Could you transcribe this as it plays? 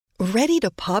Ready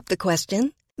to pop the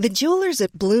question? The jewelers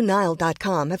at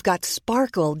BlueNile.com have got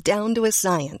sparkle down to a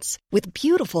science with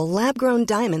beautiful lab-grown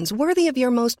diamonds worthy of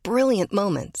your most brilliant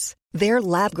moments. Their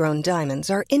lab-grown diamonds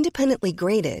are independently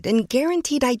graded and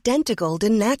guaranteed identical to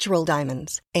natural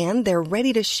diamonds, and they're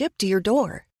ready to ship to your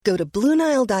door. Go to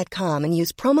BlueNile.com and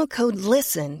use promo code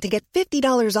LISTEN to get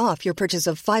 $50 off your purchase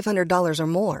of $500 or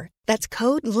more. That's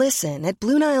code LISTEN at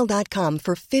BlueNile.com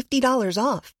for $50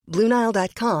 off.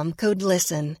 BlueNile.com, code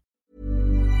LISTEN.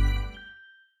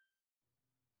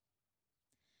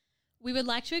 We would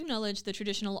like to acknowledge the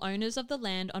traditional owners of the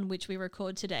land on which we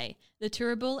record today, the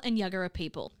Turrbal and Yuggera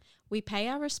people. We pay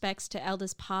our respects to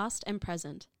elders past and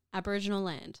present. Aboriginal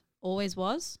land always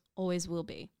was, always will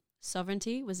be.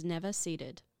 Sovereignty was never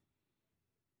ceded.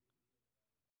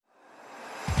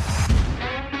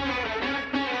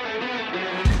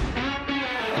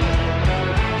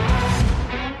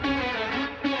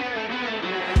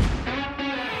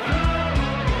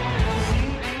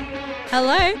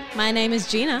 Hello, my name is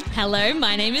Gina. Hello,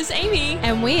 my name is Amy.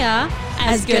 And we are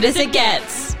As Good As It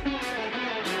Gets.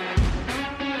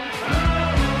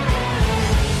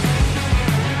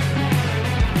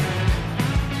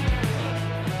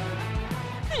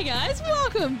 Hey guys,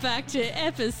 welcome back to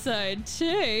episode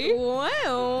 2.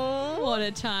 Wow. What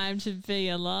a time to be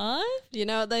alive. You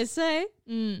know what they say?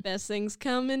 Best things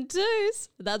come in twos.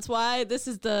 That's why this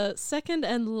is the second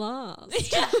and last.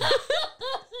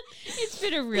 It's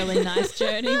been a really nice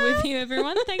journey with you,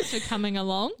 everyone. Thanks for coming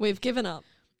along. We've given up.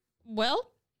 Well,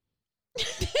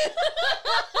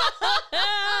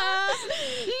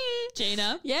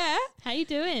 Gina. Yeah. How you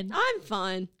doing? I'm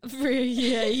fine.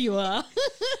 Yeah, you are.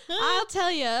 I'll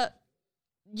tell you,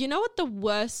 you know what the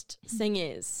worst thing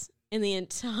is in the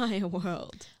entire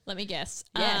world? Let me guess.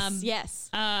 Yes.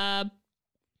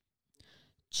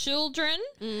 Children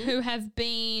who have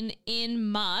been in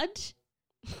mud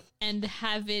and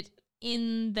have it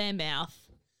in their mouth.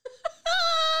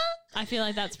 I feel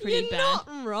like that's pretty You're bad. not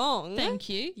wrong. Thank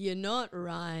you. You're not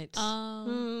right.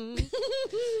 Oh.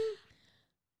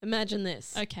 Imagine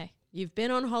this. Okay. You've been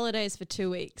on holidays for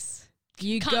 2 weeks.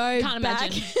 You Can't back.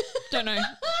 imagine. Don't know.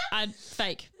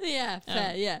 Fake. Yeah,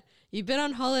 fair, yeah. You've been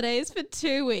on holidays for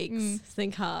 2 weeks.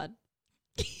 Think hard.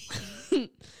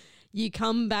 You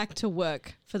come back to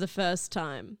work for the first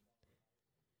time.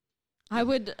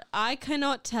 I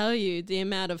cannot tell you the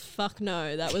amount of fuck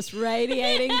no that was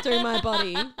radiating through my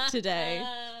body today.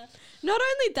 Not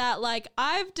only that, like,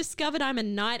 I've discovered I'm a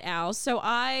night owl, so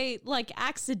I, like,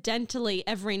 accidentally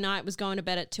every night was going to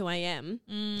bed at 2 a.m.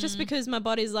 Just because my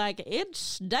body's like,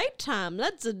 it's daytime,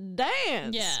 let's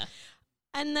dance. Yeah.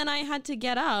 And then I had to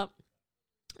get up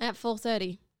at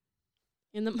 4:30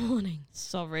 in the morning.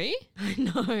 Sorry. I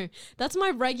know. That's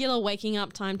my regular waking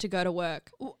up time to go to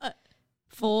work.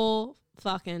 4:30.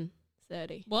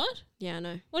 What? Yeah, I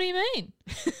know. What do you mean?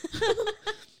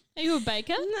 Are you a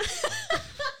baker?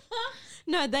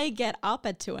 No, they get up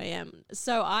at 2 a.m.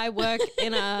 So I work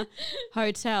in a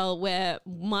hotel where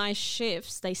my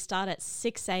shifts, they start at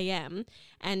 6 a.m.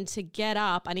 And to get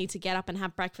up, I need to get up and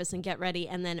have breakfast and get ready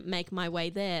and then make my way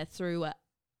there through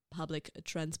public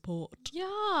transport.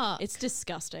 Yeah. It's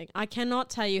disgusting. I cannot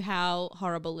tell you how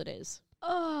horrible it is.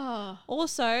 Oh.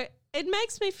 Also, it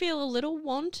makes me feel a little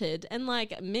wanted and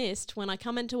like missed when I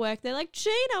come into work. They're like,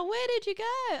 Gina, where did you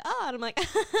go? Oh, and I'm like,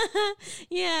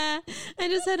 yeah, I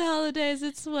just had holidays.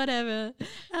 It's whatever.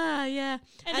 Yeah.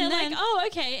 And they're like, oh,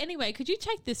 okay. Anyway, could you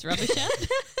take this rubbish out?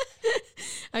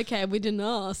 Okay, we didn't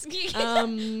ask.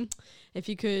 If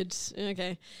you could,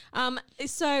 okay.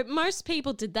 So most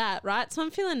people did that, right? So I'm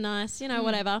feeling nice,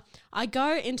 whatever. I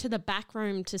go into the back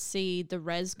room to see the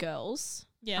res girls.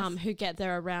 Yes. Who get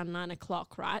there around 9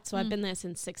 o'clock, right? So I've been there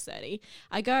since 6:30.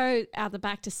 I go out the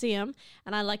back to see them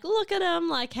and I like look at them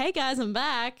like, hey guys, I'm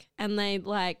back. And they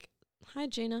like, hi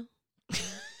Gina.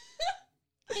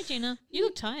 Hey Gina, you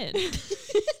look tired.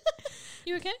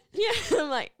 You okay? Yeah.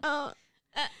 I'm like, oh,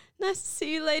 nice to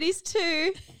see you ladies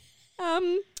too.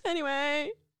 Anyway,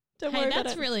 don't worry about it.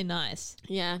 That's really nice.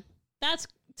 Yeah.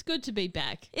 It's good to be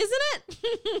back. Isn't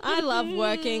it? I love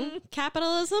working.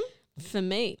 Capitalism for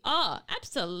me. Oh,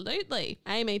 absolutely.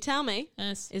 Amy, tell me,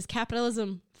 Yes. is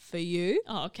capitalism for you?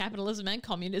 Oh, capitalism and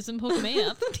communism hook me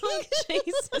up. Oh,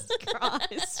 Jesus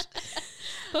Christ.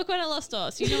 Hook on a lost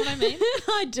horse. You know what I mean?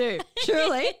 I do.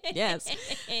 Truly. Yes.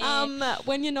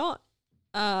 When you're not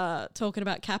talking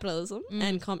about capitalism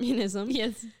and communism,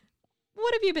 Yes.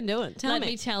 what have you been doing? Tell Let me.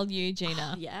 me tell you,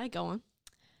 Gina. Yeah, go on.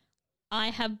 I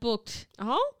have booked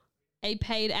Oh? a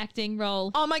paid acting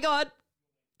role Oh my God.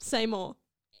 Say more.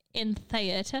 in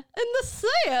theatre. In the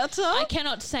theatre? I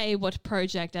cannot say what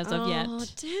project as of yet. Oh,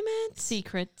 damn it.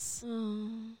 Secrets. Oh.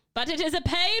 but it is a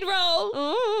paid role.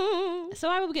 Oh, So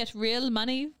I will get real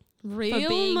money real for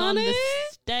being on money? the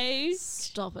stage.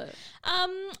 Stop it.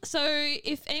 So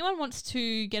if anyone wants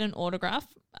to get an autograph,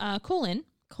 call in.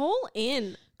 Call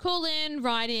in. Call in,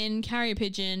 write in, carry a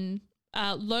pigeon.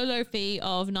 Low fee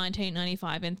of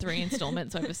 $19.95 in 3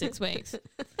 installments over 6 weeks.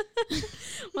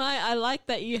 Well, I like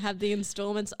that you have the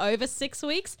installments over 6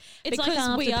 weeks. It's like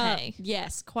Afterpay.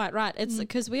 Yes, quite right. It's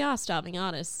because we are starving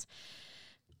artists.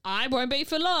 I won't be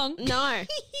for long. No,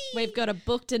 we've got a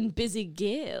booked and busy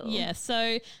girl. Yeah, so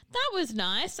that was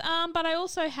nice. But I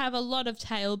also have a lot of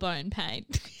tailbone pain.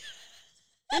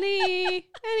 Any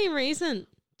reason,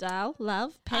 Dal,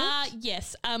 love, pet?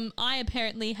 Yes. I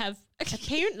apparently have.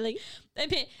 Apparently.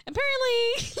 Apparently.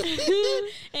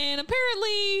 And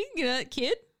apparently, you know that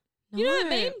kid? You know what I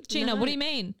No, mean? Gina, no. what do you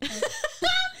mean?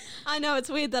 I know it's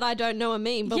weird that I don't know a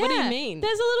meme, but what do you mean?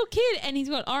 There's a little kid and he's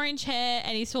got orange hair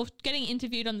and he's sort of getting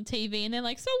interviewed on the TV and they're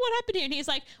like, so what happened here? And he's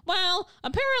like, well,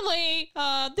 apparently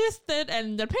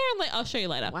and apparently I'll show you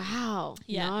later. Wow.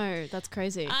 Yeah. No, that's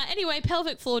crazy. Anyway,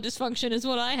 pelvic floor dysfunction is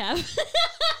what I have.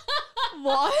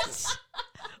 What?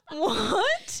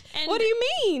 What? And, What do you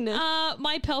mean?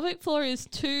 my pelvic floor is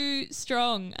too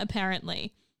strong,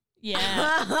 apparently. Yeah.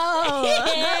 Oh.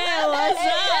 Yeah, what's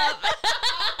up?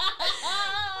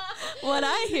 What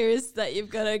I hear is that you've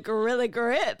got a gorilla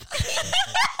grip.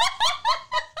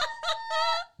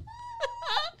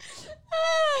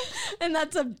 And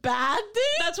that's a bad thing?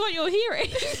 That's what you're hearing.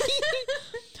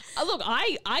 Look,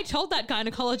 I told that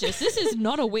gynecologist, this is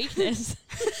not a weakness.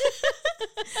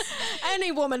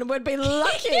 Any woman would be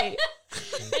lucky.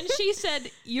 And she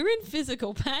said, you're in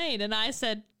physical pain. And I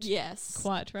said, Yes.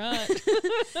 quite right.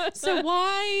 So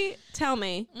why? Tell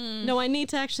me. No, I need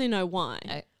to actually know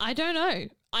why. I don't know.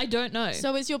 I don't know.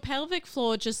 So is your pelvic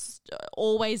floor just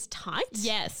always tight?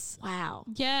 yes. Wow.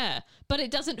 Yeah. But it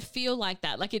doesn't feel like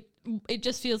that. Like it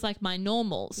just feels like my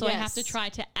normal. So I have to Yes. try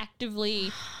to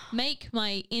actively make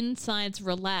my insides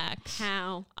relax.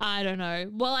 How? I don't know.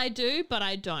 Well, I do, but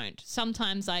I don't.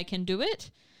 Sometimes I can do it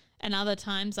and other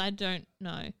times I don't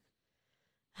know.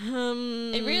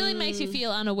 It really makes you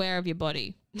feel unaware of your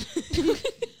body.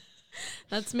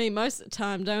 That's me most of the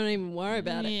time. Don't even worry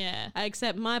about it. Yeah. I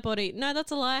accept my body. No,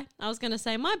 that's a lie. I was going to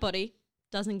say my body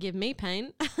doesn't give me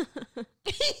pain.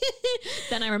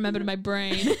 Then I remembered my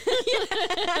brain.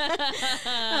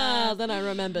 Then I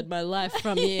remembered my life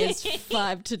from years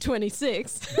 5 to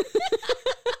 26.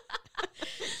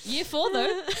 Year 4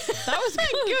 though. That was good.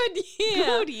 Good year.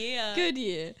 Good year. Good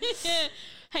year.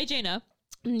 Hey Gina,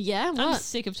 Yeah, I'm what?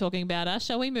 sick of talking about us.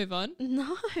 Shall we move on?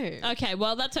 No. Okay,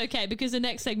 well that's okay because the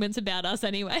next segment's about us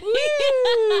anyway.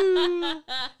 Woo.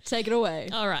 Take it away.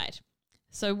 All right.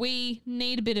 So we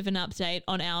need a bit of an update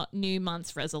on our new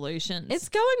month's resolutions. It's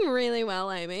going really well,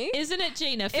 Amy. Isn't it,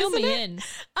 Gina? Fill Isn't me it? in.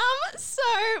 So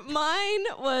mine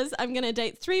was I'm going to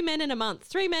date 3 men in a month,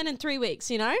 3 men in 3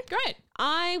 weeks, you know? Great.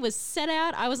 I was set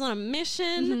out. I was on a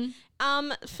mission.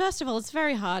 First of all, it's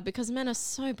very hard because men are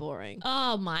so boring.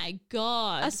 Oh my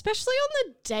God. Especially on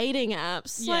the dating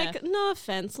apps. Yeah. Like, no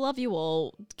offense, love you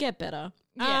all. Get better.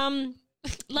 Yeah.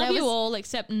 Love there you was- all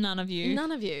except none of you.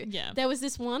 None of you. Yeah. There was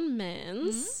this one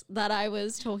man's that I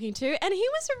was talking to, and he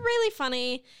was really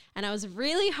funny, and I was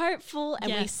really hopeful,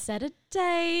 and we Yes. set a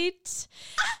date.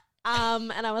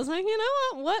 And I was like, you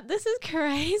know what? This is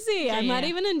crazy. I might Yeah.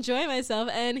 even enjoy myself.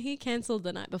 And he cancelled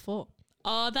the night before.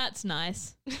 Oh, that's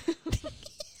nice.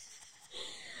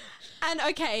 And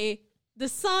okay, the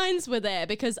signs were there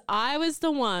because I was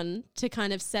the one to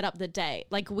kind of set up the date.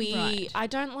 Like Right. I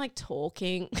don't like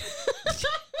talking.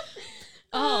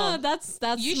 Oh, that's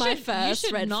You my should, first you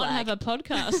should red not flag. have a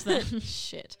podcast then.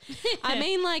 Shit. I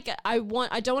mean, like, I don't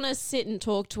want to sit and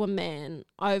talk to a man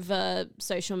over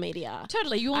social media.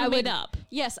 Totally. You I want to would- meet up.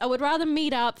 Yes, I would rather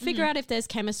meet up, figure out if there's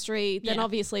chemistry, then Yeah.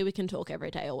 obviously we can talk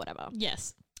every day or whatever.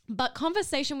 Yes. But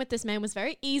conversation with this man was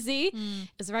very easy. It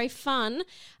was very fun.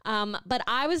 But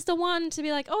I was the one to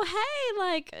be like, oh, hey,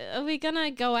 like, are we going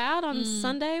to go out on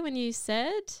Sunday when you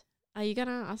said, are you going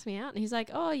to ask me out? And he's like,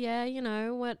 oh, yeah, you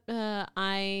know what,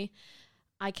 I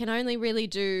can only really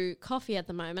do coffee at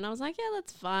the moment. I was like, yeah,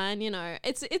 that's fine. You know,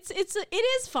 it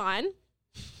is fine.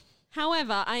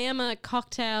 However, I am a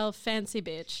cocktail fancy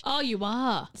bitch. Oh, you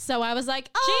are. So I was like,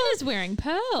 oh, Gina's wearing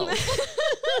pearls.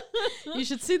 you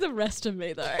should see the rest of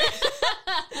me though.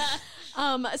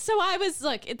 So I was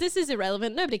like, this is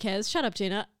irrelevant. Nobody cares. Shut up,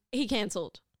 Gina. He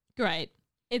cancelled. Great.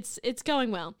 It's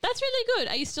going well. That's really good.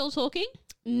 Are you still talking?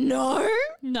 No,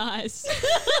 Nice.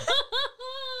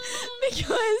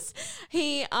 because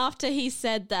after he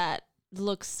said that,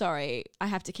 look, sorry, I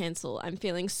have to cancel. I'm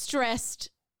feeling stressed.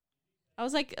 I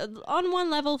was like, on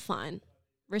one level, fine.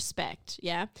 respect,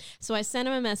 yeah? So I sent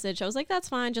him a message. I was like, that's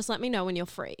fine. Just let me know when you're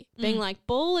free. Being like,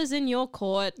 ball is in your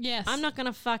court. Yes. I'm not going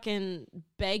to fucking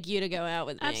beg you to go out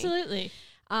with me. Absolutely.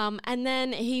 And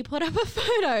then he put up a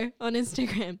photo on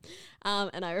Instagram.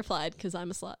 And I replied because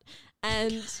I'm a slut.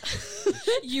 And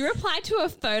You replied to a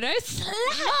photo?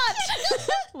 Slut!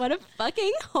 what a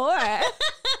fucking whore.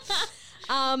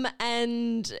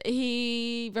 And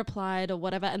he replied or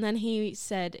whatever. And then he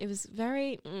said, it was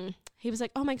very, he was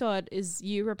like, oh my God, is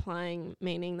you replying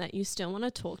meaning that you still want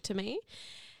to talk to me?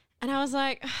 And I was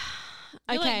like,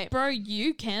 You're okay. like, bro,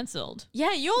 you cancelled.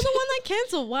 Yeah, you're the one that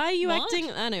cancelled. Why are you What? acting?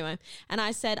 Anyway. And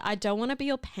I said, I don't want to be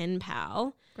your pen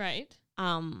pal. Great.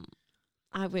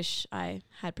 I wish I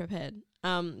had prepared.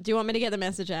 Do you want me to get the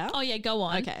message out? Oh, yeah, go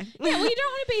on. Okay. Yeah, well, you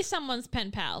don't want to be someone's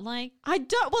pen pal. Like, I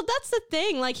don't. Well, that's the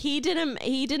thing. Like, he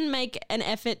didn't make an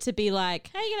effort to be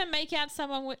like, how are you going to make out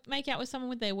with someone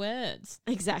with their words?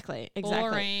 exactly.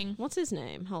 Boring. What's his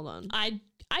name? Hold on. I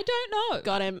don't know.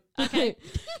 Got him. Okay.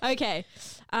 Okay.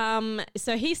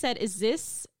 So he said, is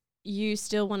this you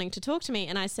still wanting to talk to me?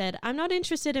 And I said, I'm not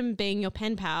interested in being your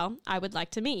pen pal. I would like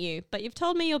to meet you, but you've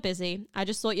told me you're busy. I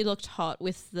just thought you looked hot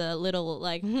with the little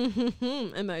like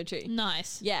emoji.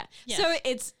 Nice. Yeah. Yes. So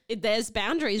there's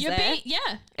boundaries there.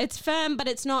 Yeah. It's firm, but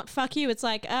it's not fuck you. It's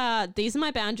like, these are my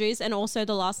boundaries. And also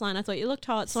the last line, I thought you looked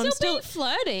hot. So I'm still being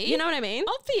flirty. You know what I mean?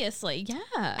 Obviously,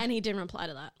 yeah. And he didn't reply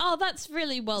to that. Oh, that's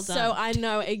really well done. So I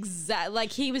know exactly,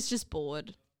 like he was just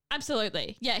bored.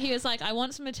 Absolutely. Yeah, he was like, I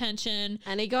want some attention.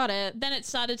 And he got it. Then it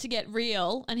started to get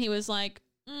real and he was like,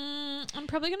 I'm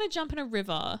probably going to jump in a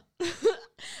river.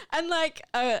 And like,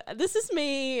 this is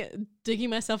me digging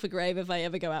myself a grave if I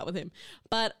ever go out with him.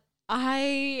 But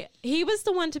he was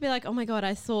the one to be like, oh my God,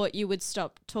 I thought you would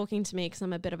stop talking to me because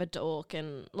I'm a bit of a dork.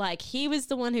 And like, he was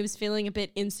the one who was feeling a bit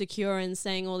insecure and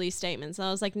saying all these statements. And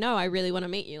I was like, no, I really want to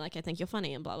meet you. Like, I think you're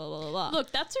funny and blah, blah, blah, blah, blah.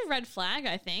 Look, that's a red flag,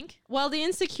 I think. Well, the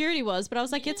insecurity was, but I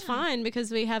was like, it's fine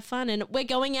because we have fun and we're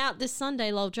going out this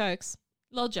Sunday, lol jokes.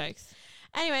 Lol jokes.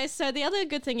 Anyway, so the other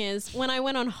good thing is when I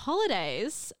went on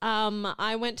holidays,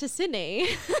 I went to Sydney.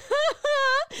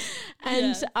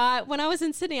 And when I was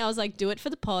in Sydney, I was like, do it for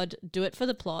the pod, do it for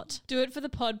the plot. Do it for the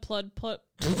pod.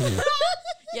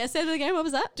 Yeah, say that again. What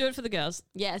was that? Do it for the girls.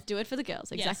 Yes, do it for the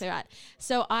girls. Exactly right.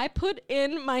 So I put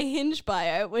in my Hinge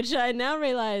bio, which I now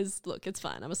realize, look, it's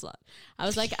fine. I'm a slut. I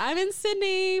was like, I'm in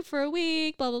Sydney for a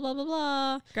week, blah, blah, blah, blah,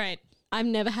 blah. Great. I've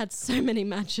never had so many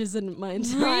matches in my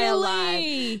entire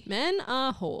Really? life. Men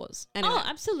are whores. Anyway, Oh,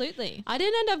 absolutely. I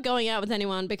didn't end up going out with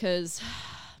anyone because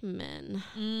men.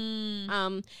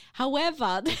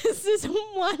 However, this is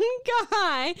one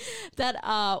guy that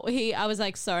I was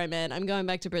like, sorry man, I'm going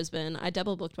back to Brisbane. I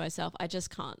double booked myself. I just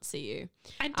can't see you.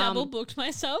 I double booked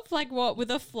myself, like what,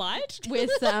 with a flight?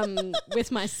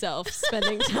 With myself,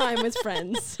 spending time with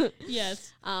friends.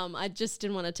 Yes. I just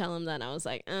didn't want to tell him that. I was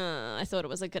like, I thought it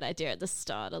was a good idea at the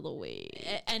start of the week.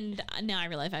 And now I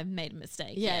realize I've made a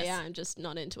mistake. Yeah, yes. I'm just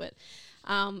not into it.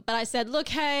 But I said, look,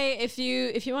 hey, if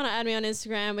you want to add me on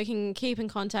Instagram, we can keep in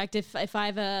contact if I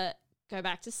ever go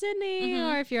back to Sydney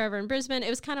or if you're over in Brisbane. It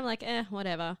was kind of like,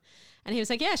 whatever. And he was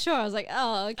like, yeah, sure. I was like,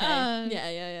 oh, okay.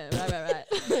 Yeah. Right.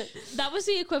 That was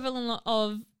the equivalent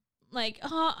of like,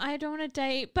 oh, I don't want to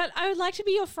date, but I would like to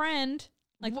be your friend.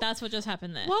 Like that's what just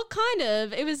happened there. Well, kind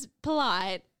of. It was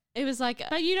polite. It was like,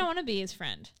 but you don't want to be his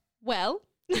friend. well.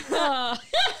 Oh. What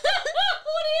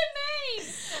do you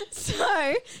mean?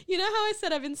 So, you know how I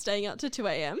said I've been staying up to 2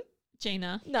 a.m.?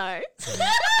 Gina. No. So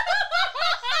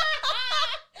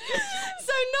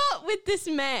not with this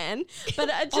man, but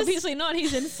just Obviously not.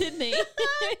 He's in Sydney.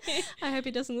 I hope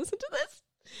he doesn't listen to this.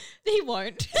 He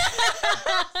won't.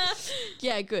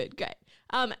 Yeah, good, great.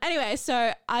 Anyway,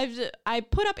 so I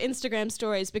put up Instagram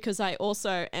stories because I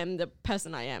also am the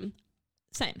person I am.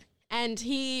 Same. And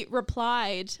he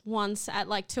replied once at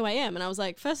like 2 a.m. and I was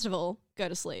like, first of all, go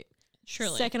to sleep.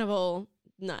 Surely. Second of all,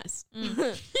 nice.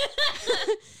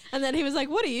 And then he was like,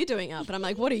 what are you doing up? And I'm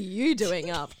like, what are you doing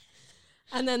up?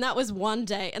 And then that was one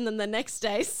day. And then the next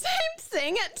day, same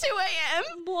thing at 2 a.m.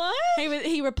 What?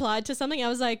 He replied to something. I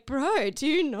was like, bro, do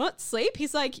you not sleep?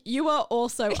 He's like, you are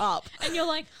also up. And you're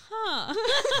like, huh.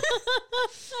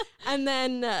 And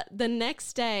then the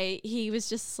next day, he was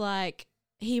just like,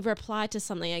 he replied to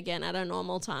something again at a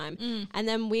normal time. And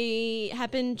then we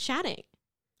have been chatting.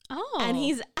 Oh. And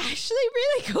he's actually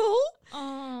really cool.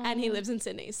 Oh. And he lives in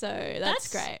Sydney. So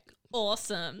that's great.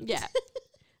 Awesome. Yeah.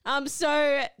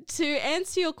 So to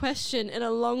answer your question in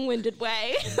a long-winded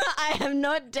way, I have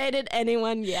not dated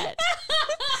anyone yet.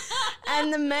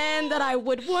 And the man that I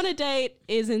would want to date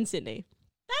is in Sydney.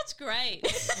 That's great.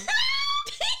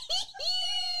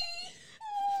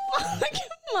 Fuck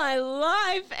my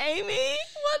life, Amy.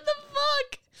 What the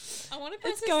fuck? I want to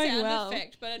press It's a going sound well.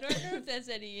 effect, but I don't know if there's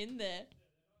any in there.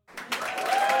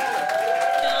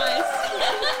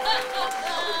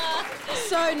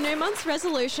 So, new month's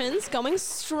resolutions going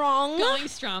strong. Going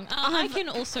strong. I can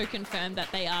also confirm that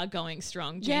they are going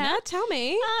strong, Gina. Yeah, tell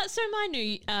me. So my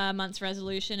new month's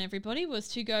resolution, everybody, was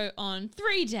to go on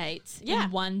 3 dates Yeah.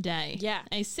 in one day. Yeah.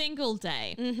 A single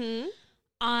day. Mm-hmm.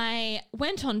 I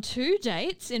went on 2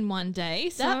 dates in one day.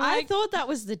 So I thought that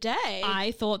was the day.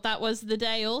 I thought that was the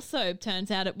day also.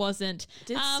 Turns out it wasn't.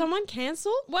 Did someone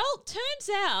cancel? Well, turns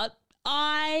out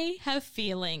I have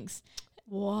feelings.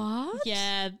 What?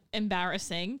 Yeah,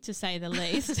 embarrassing to say the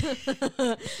least.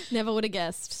 Never would have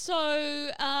guessed. So,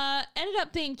 ended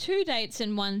up being 2 dates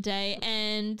in one day,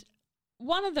 and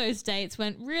one of those dates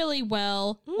went really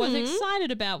well. Was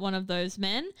excited about one of those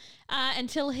men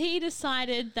until he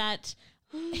decided that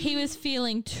he was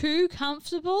feeling too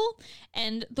comfortable,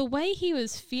 and the way he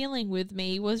was feeling with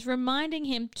me was reminding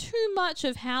him too much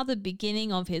of how the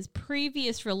beginning of his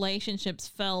previous relationships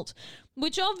felt,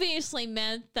 which obviously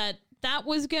meant that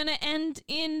was going to end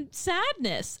in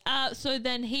sadness. So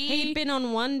then He'd been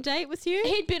on one date with you?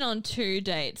 He'd been on 2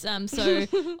 dates. So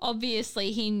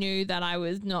obviously he knew that I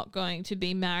was not going to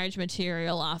be marriage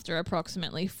material after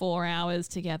approximately 4 hours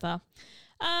together.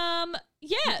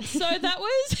 So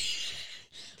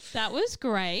that was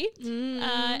great.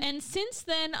 And since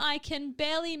then I can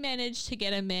barely manage to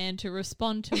get a man to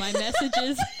respond to my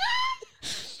messages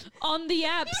on the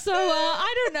app. So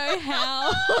I don't know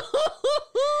how.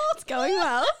 It's going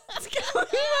well. It's going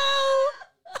well.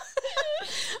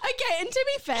 Okay, and to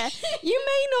be fair, you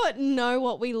may not know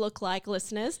what we look like,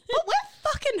 listeners, but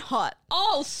we're fucking hot.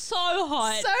 Oh, so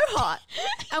hot. So hot.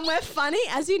 And we're funny.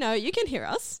 As you know, you can hear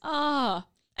us. And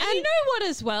you know what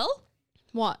as well?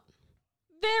 What?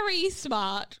 Very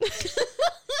smart.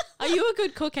 Are you a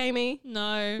good cook, Amy?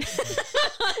 No.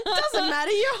 Doesn't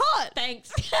matter, you're hot.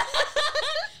 Thanks.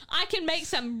 I can make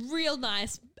some real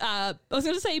nice, I was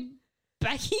going to say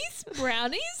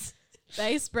brownies.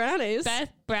 Base brownies.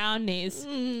 Brownies.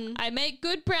 I make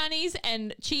good brownies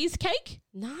and cheesecake.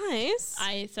 Nice.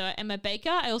 I am a baker.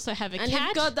 I also have a and cat.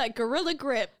 you've got that gorilla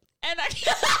grip. And I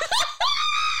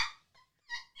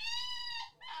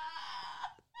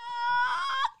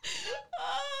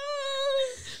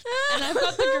and I've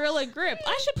got the gorilla grip.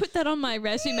 I should put that on my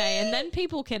resume, and then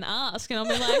people can ask, and I'll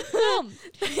be like,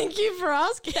 Thank you for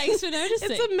asking. thanks for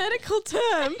noticing. It's a medical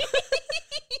term.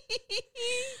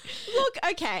 Look,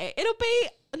 okay, it'll be,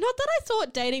 not that I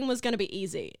thought dating was going to be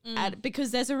easy,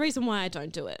 because there's a reason why I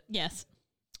don't do it. Yes.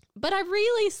 But I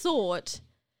really thought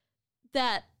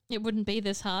that, It wouldn't be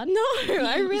this hard. no,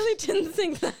 I really didn't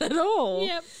think that at all.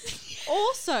 Yep.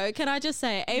 Also, can I just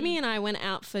say, Amy and I went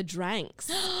out for drinks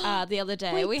the other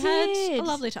day. We had did. a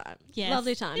lovely time. Yes.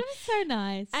 Lovely time. It was so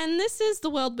nice. And this is the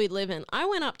world we live in. I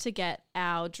went up to get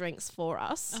our drinks for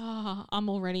us. Oh, I'm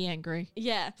already angry.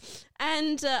 Yeah.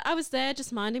 And I was there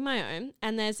just minding my own.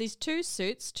 And there's these 2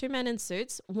 men in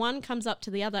suits. One comes up to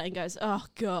the other and goes, "Oh,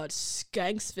 God,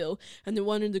 Skanksville." And the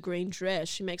one in the green dress,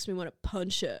 she makes me want to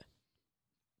punch her.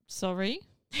 Sorry.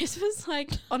 This was like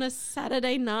on a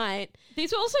Saturday night.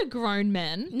 These were also grown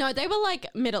men. No, they were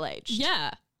like middle-aged.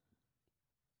 Yeah.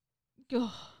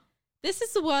 This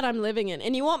is the world I'm living in.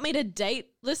 And you want me to date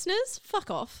listeners? Fuck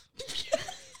off.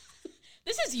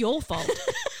 This is your fault.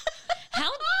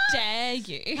 How dare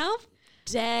you? How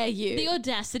dare you? The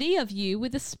audacity of you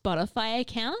with a Spotify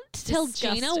account to tell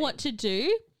Gina Disgusting. what to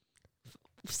do?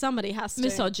 Somebody has to.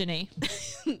 Misogyny.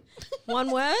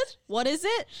 One word? What is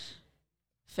it?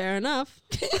 Fair enough.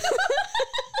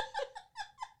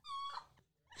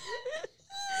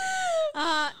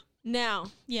 Now,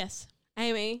 Yes.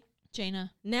 Amy,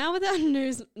 Gina. now with our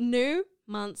new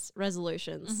month's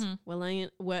resolutions,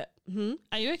 we're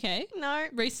Are you okay? no.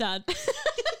 Restart.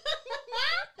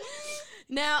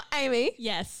 Now, Amy,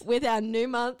 Yes. with our new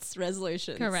month's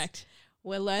resolutions. Correct.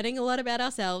 We're learning a lot about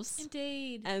ourselves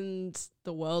Indeed. and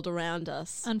the world around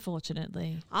us.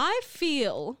 Unfortunately. I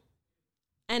feel,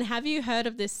 and have you heard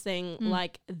of this thing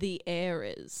like the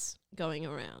areas going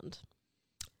around?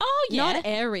 Oh, yeah. Not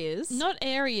areas. Not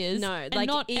areas. No, and like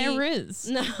not errors.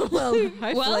 No, well,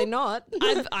 hopefully Well, not.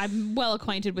 I'm well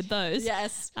acquainted with those.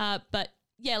 Yes. But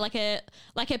yeah, like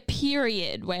a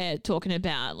period we're talking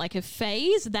about, like a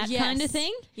phase, that kind of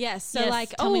thing. Yes. So Yes, like,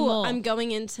 tell me more. I'm going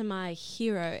into my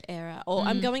hero era, or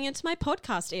I'm going into my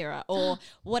podcast era, or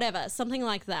whatever, something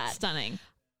like that. Stunning.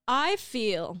 I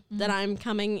feel that I'm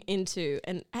coming into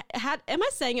an, am I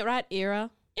saying it right?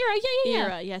 Era? Era, yeah.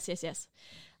 Era. Yes.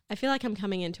 I feel like I'm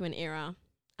coming into an era.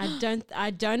 I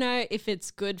don't know if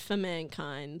it's good for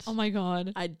mankind. Oh my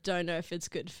God. I don't know if it's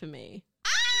good for me.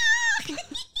 I can't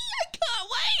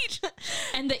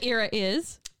And the era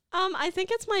is? I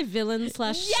think it's my villain /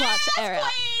 slut era.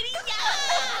 Queen!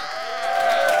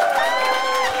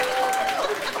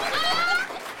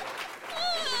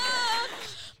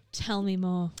 Tell me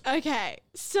more. Okay,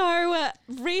 so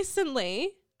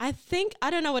recently, I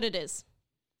don't know what it is.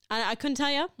 I couldn't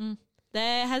tell you.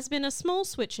 There has been a small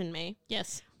switch in me.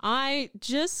 Yes. I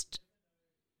just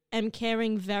am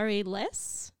caring very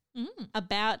less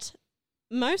about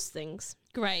most things.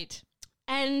 Great.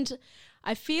 And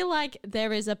I feel like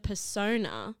there is a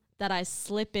persona that I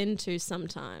slip into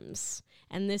sometimes.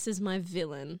 And this is my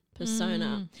villain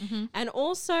persona. And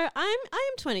also, I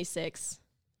am 26.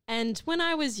 And when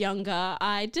I was younger,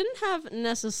 I didn't have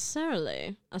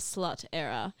necessarily a slut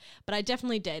era, but I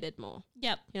definitely dated more.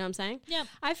 Yep. You know what I'm saying? Yep.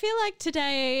 I feel like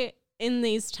today, in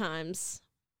these times,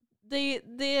 we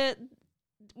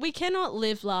cannot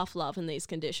live, laugh, love in these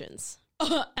conditions.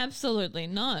 Oh, absolutely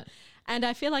not. And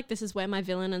I feel like this is where my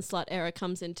villain and slut era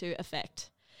comes into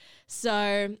effect.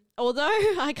 So, although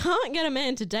I can't get a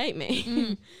man to date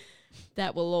me,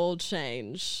 that will all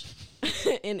change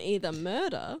in either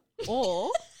murder or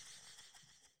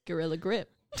gorilla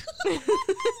grip.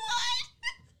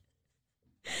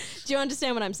 Do you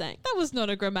understand what I'm saying? That was not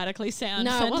a grammatically sound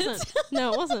No, sentence. it wasn't.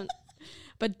 No, it wasn't.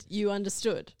 But you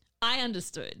understood. I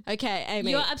understood. Okay,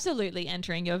 Amy. You're absolutely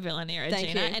entering your villain era, Thank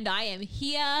Gina, you. and I am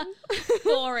here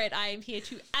for it. I am here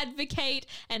to advocate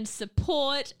and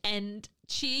support and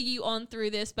cheer you on through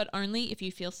this, but only if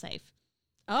you feel safe.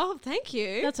 Oh, thank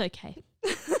you. That's okay.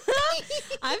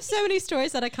 I have so many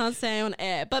stories that I can't say on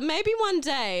air, but maybe one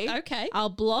day Okay. I'll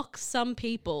block some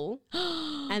people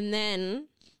and then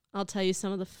I'll tell you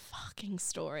some of the fucking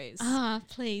stories.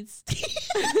 Please.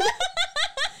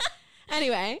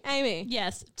 Anyway, Amy,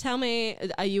 Yes. tell me,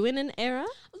 are you in an era?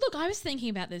 Look, I was thinking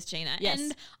about this, Gina, Yes.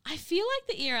 and I feel like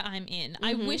the era I'm in,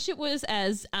 I wish it was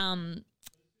as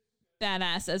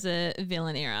badass as a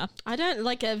villain era. I don't,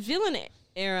 like a villain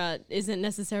era isn't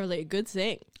necessarily a good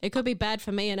thing. It could be bad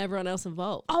for me and everyone else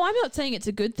involved. Oh, I'm not saying it's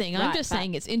a good thing. I'm Right, just but-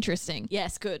 saying it's interesting.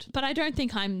 Yes, good. But I don't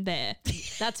think I'm there.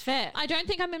 That's fair. I don't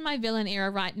think I'm in my villain era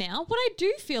right now. What I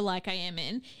do feel like I am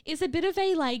in is a bit of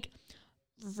a like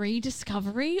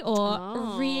rediscovery or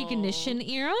reignition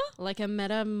era. Like a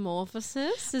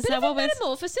metamorphosis? Is Bit that of a what we're...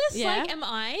 metamorphosis. Yeah. Like, am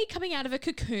I coming out of a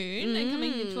cocoon and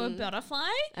coming into a butterfly?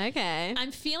 Okay. I'm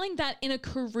feeling that in a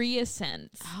career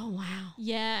sense. Oh, wow.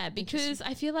 Yeah, because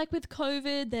I feel like with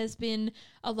COVID, there's been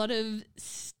a lot of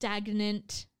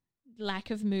stagnant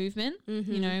lack of movement,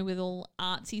 you know, with all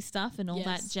artsy stuff and all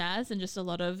that Yes. jazz, and just a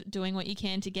lot of doing what you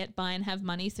can to get by and have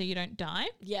money so you don't die.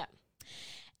 Yeah.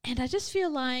 And I just feel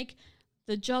like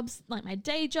the jobs, like my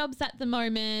day jobs at the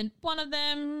moment, one of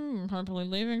them, probably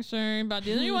leaving soon, but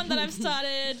the new one that I've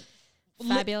started,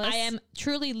 Fabulous. I am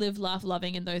truly live, laugh,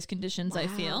 loving in those conditions, I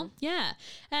feel. Yeah.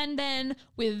 And then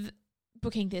with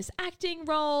booking this acting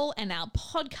role and our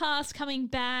podcast coming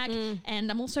back, and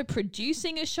I'm also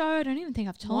producing a show. I don't even think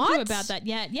I've told you What? about that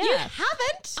yet. Yeah. You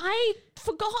haven't? I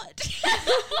forgot.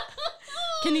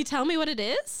 Can you tell me what it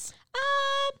is?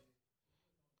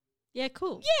 Yeah,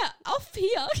 cool. Yeah, off here.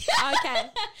 Okay,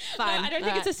 fine. No, I don't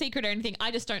think it's a secret or anything.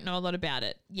 I just don't know a lot about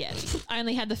it yet. I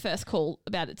only had the first call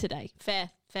about it today. Fair,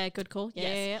 good call. Yeah,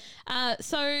 Yes. yeah.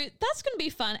 So that's going to be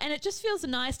fun. And it just feels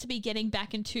nice to be getting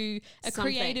back into a Something.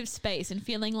 creative space and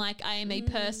feeling like I am a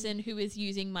person who is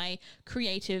using my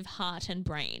creative heart and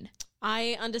brain.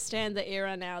 I understand the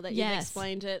era now that you've Yes.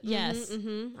 explained it. Yes.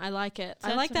 I like it. So I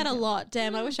that's like that what a I feel. lot.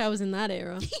 Damn, I wish I was in that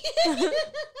era.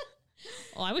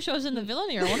 Oh, I wish I was in the villain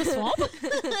era. Want to swap?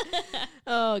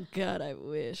 Oh, God, I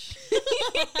wish.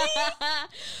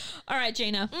 All right,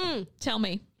 Gina. Tell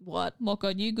me. What? What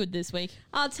got you good this week?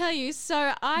 I'll tell you.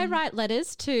 So I write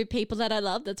letters to people that I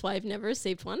love. That's why I've never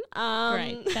received one.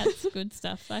 Great. That's good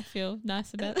stuff. I feel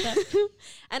nice about that.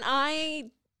 And I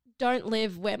don't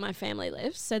live where my family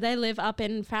lives. So they live up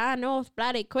in far north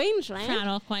bloody Queensland. Far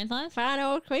North Queensland. Far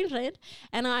north Queensland.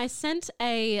 And I sent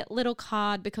a little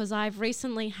card because I've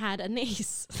recently had a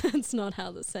niece. That's not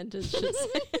how the sentence should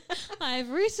say.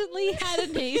 I've recently had a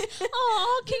niece.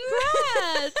 Oh,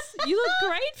 congrats. You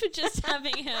look great for just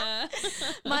having her.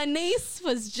 My niece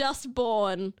was just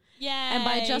born. Yeah. And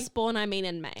by just born, I mean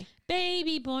in May.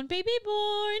 Baby born, baby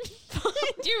born.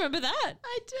 Do you remember that?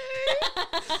 I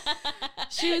do.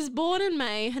 She was born in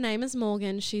May. Her name is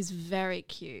Morgan. She's very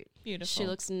cute. Beautiful. She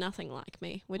looks nothing like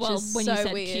me, which well, is when so you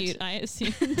said weird. cute, I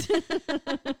assumed.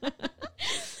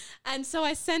 And so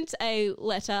I sent a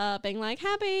letter being like,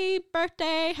 happy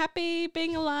birthday, happy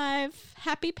being alive,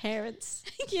 happy parents,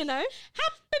 you know?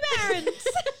 Happy parents.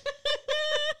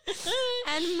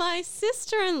 And my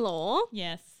sister-in-law,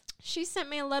 Yes. she sent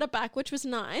me a letter back, which was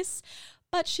nice.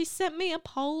 but she sent me a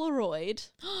Polaroid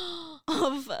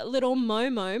of little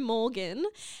Momo Morgan,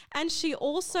 and she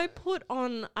also put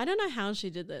on, I don't know how she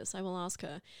did this, I will ask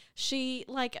her. She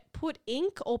like put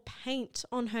ink or paint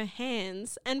on her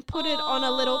hands and put it on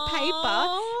a little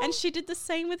paper, and she did the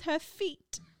same with her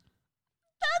feet.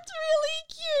 That's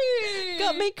really cute.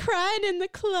 Got me crying in the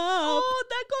club. Oh,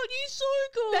 that got you so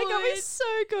good. That got me so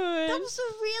good. That was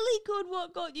a really good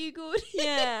what got you good.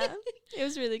 Yeah, it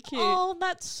was really cute. Oh,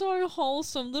 that's so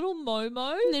wholesome. Little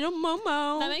Momo. Little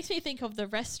Momo. That makes me think of the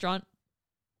restaurant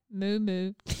Moo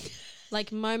Moo.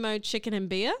 Like Momo chicken and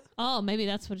beer? Oh, maybe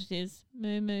that's what it is.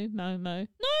 Moo Moo, Momo. No,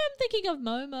 I'm thinking of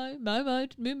Momo,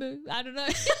 Moo Moo. I don't know.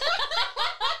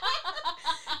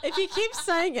 If you keep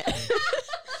saying it,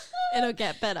 it'll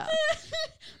get better.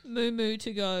 Moo Moo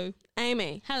to go.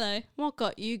 Amy, Hello. what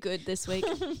got you good this week?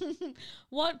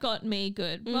 What got me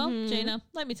good? Well, Gina,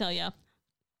 let me tell you.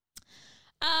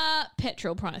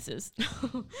 Petrol prices.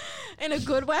 In a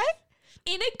good way?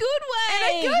 In a good way.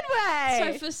 In a good way.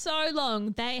 So for so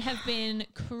long, they have been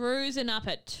cruising up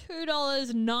at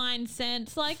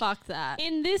 $2.09. Like, fuck that.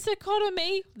 in this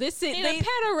economy, This is in a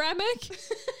panoramic,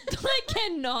 I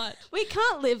cannot. we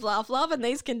can't live, laugh, love in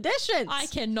these conditions. I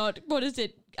cannot. What is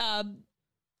it?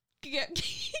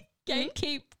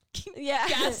 Gatekeep. Yeah.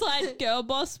 Gaslight, girl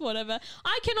boss, whatever.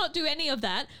 I cannot do any of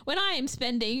that when I am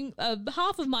spending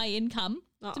half of my income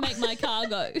to make my car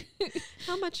go.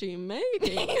 How much are you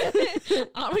making?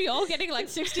 Aren't we all getting like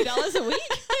 $60 a week?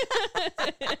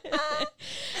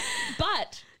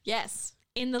 But Yes.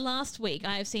 in the last week,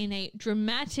 I have seen a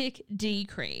dramatic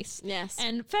decrease. Yes.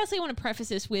 And firstly, I want to preface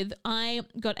this with I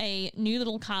got a new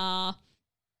little car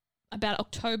about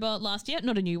October last year.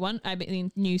 Not a new one, I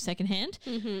mean new secondhand.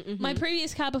 My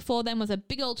previous car before then was a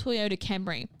big old Toyota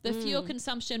Camry. The fuel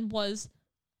consumption was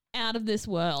out of this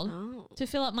world. Oh. To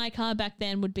fill up my car back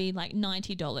then would be like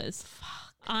 $90.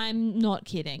 Fuck. I'm not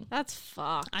kidding. That's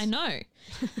fucked. I know.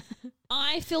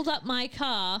 I filled up my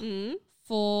car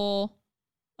for,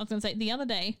 I was going to say the other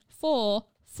day, for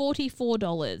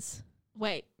 $44.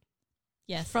 Wait,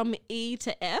 Yes. from E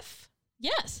to F?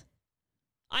 Yes.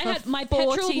 I For had my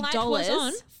petrol light was $40?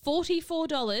 on,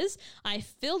 $44. I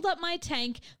filled up my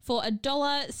tank for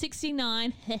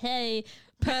 $1.69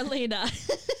 per litre.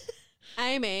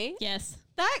 Amy, Yes.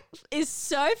 that is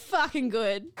so fucking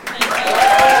good. Thank you.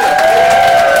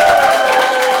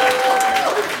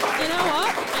 You know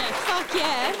what? Yeah. Fuck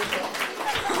yeah.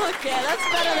 Fuck yeah, that's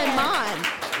better than mine.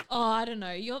 Oh, I don't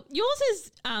know. Yours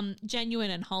is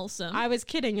genuine and wholesome. I was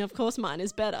kidding. Of course mine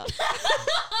is better.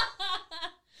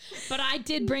 But I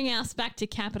did bring us back to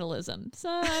capitalism. So,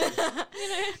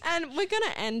 And we're going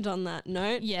to end on that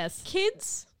note. yes.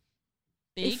 Kids,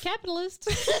 Be capitalist.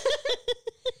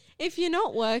 if you're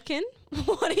not working,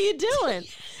 what are you doing?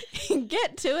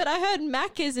 Get to it. I heard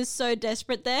Macca's is so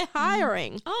desperate they're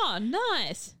hiring. Oh,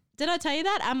 nice. Did I tell you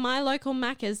that? At my local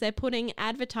Macca's, they're putting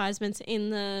advertisements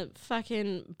in the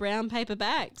fucking brown paper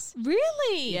bags.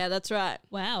 Really? Yeah, that's right.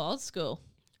 Wow, old school.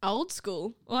 Old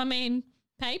school. Well, I mean,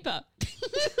 paper.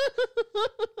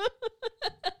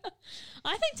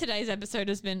 I think today's episode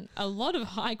has been a lot of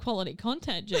high quality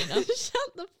content, Gina.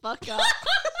 Shut the fuck up.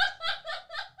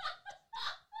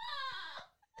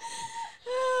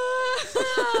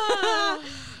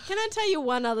 Can I tell you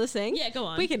one other thing? Yeah, go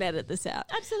on. We can edit this out.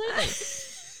 Absolutely.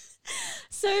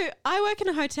 So I work in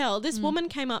a hotel. This woman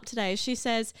came up today. She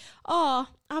says, oh,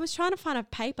 I was trying to find a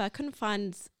paper. I couldn't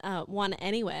find one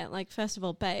anywhere. Like, first of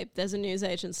all, babe, there's a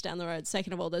newsagent's down the road.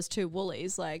 Second of all, there's two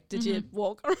Woolies. Like, did you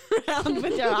walk around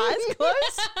with your eyes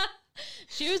closed?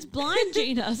 She was blind,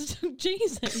 Gina.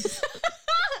 Jesus.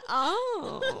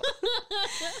 Oh.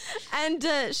 And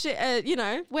she, you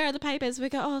know, where are the papers? We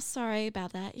go, oh, sorry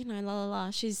about that. You know, la la la.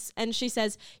 She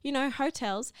says, you know,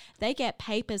 hotels, they get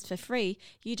papers for free.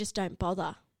 You just don't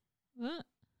bother. What?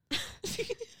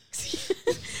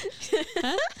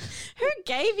 Huh? Who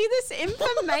gave you this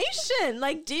information?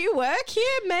 Like, do you work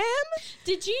here, ma'am?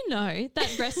 Did you know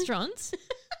that restaurants,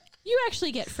 you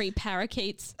actually get free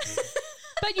parakeets,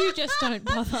 but you just don't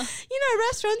bother? You know,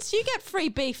 restaurants, you get free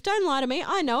beef. Don't lie to me.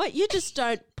 I know it. You just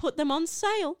don't put them on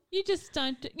sale. You just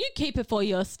don't. You keep it for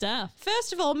your staff.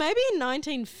 First of all, maybe in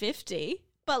 1950,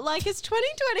 but like it's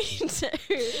 2022.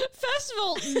 First of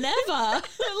all, never.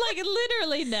 Like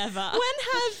literally never.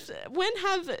 When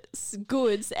have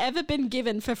goods ever been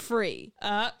given for free?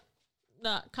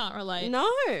 No, can't relate. No.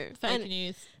 Fake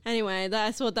news. Anyway,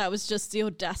 I thought that was just the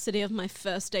audacity of my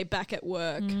first day back at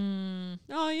work.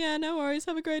 Oh yeah, no worries.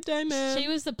 Have a great day, man. She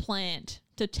was the plant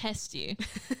to test you.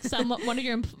 One of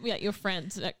your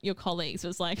friends, your colleagues,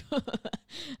 was like,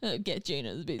 "Get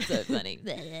Gina's been so funny,"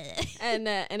 and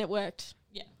it worked.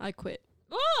 Yeah. I quit.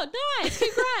 Oh, nice.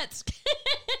 Congrats.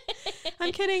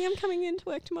 I'm kidding. I'm coming into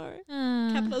work tomorrow.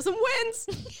 Capitalism wins.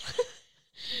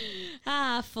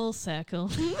 Full circle.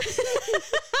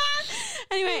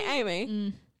 Anyway,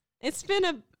 Amy, it's been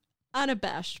an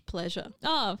unabashed pleasure.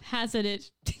 Oh, has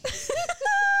it?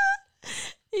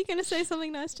 Are you going to say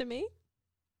something nice to me?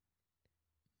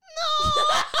 No.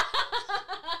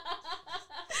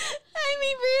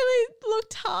 Amy really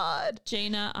looked hard.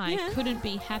 Gina, I couldn't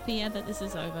be happier that this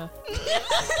is over.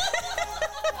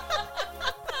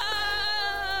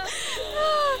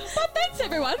 But thanks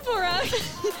everyone for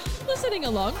listening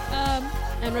along.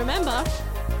 And remember,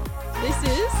 this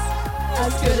is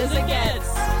as good as it gets.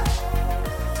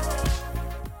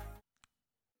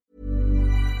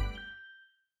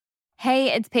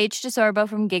 Hey, it's Paige DeSorbo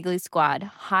from Giggly Squad.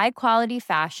 High quality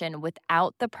fashion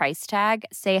without the price tag.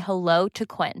 Say hello to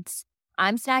Quince.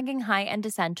 I'm snagging high-end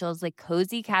essentials like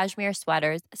cozy cashmere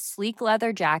sweaters, sleek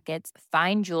leather jackets,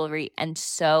 fine jewelry, and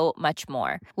so much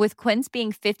more. With Quince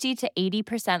being 50 to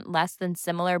 80% less than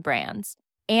similar brands.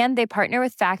 And they partner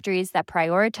with factories that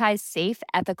prioritize safe,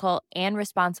 ethical, and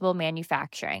responsible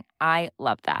manufacturing. I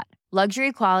love that.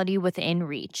 Luxury quality within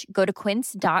reach. Go to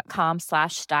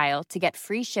quince.com/style to get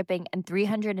free shipping and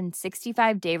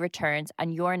 365-day returns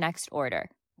on your next order.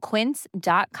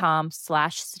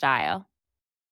 Quince.com/style.